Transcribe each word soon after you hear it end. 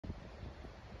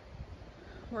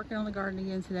Working on the garden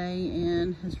again today,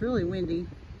 and it's really windy.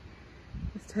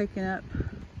 It's taking up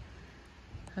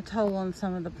a toll on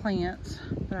some of the plants,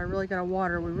 but I really gotta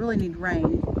water. We really need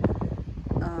rain.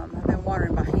 I've been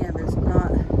watering by hand, but it's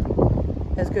not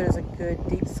as good as a good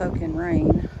deep soaking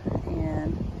rain.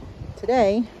 And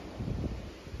today,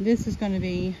 this is going to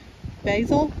be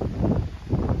basil,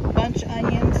 bunch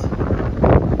onions,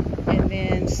 and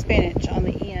then spinach on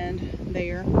the end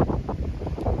there.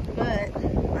 But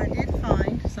I did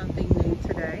find something new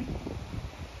today.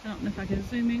 I don't know if I can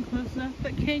zoom in close enough,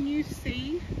 but can you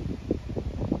see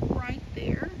right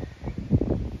there?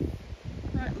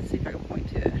 Right, let's see if I can point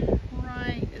to it.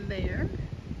 Right there.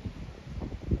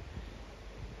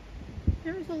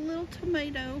 There's a little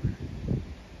tomato.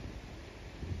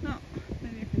 Oh,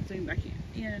 maybe I can zoom back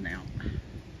in and out.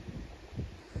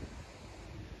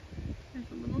 There's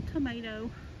a little tomato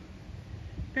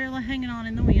barely hanging on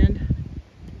in the wind.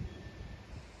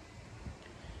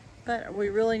 But we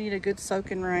really need a good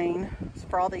soaking rain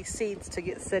for all these seeds to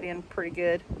get set in pretty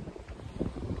good.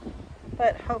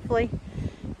 But hopefully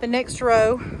the next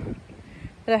row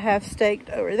that I have staked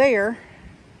over there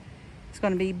is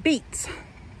going to be beets.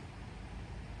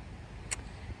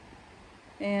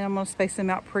 And I'm going to space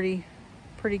them out pretty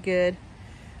good.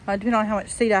 Depending on how much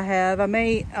seed I have, I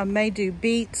may do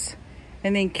beets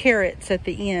and then carrots at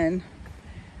the end,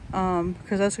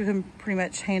 because those can pretty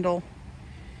much handle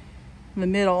the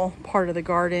middle part of the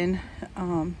garden,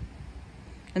 and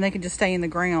they can just stay in the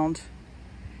ground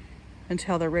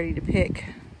until they're ready to pick,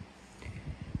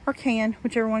 or can,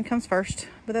 whichever one comes first.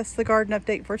 But that's the garden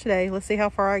update for today. Let's see how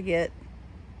far I get.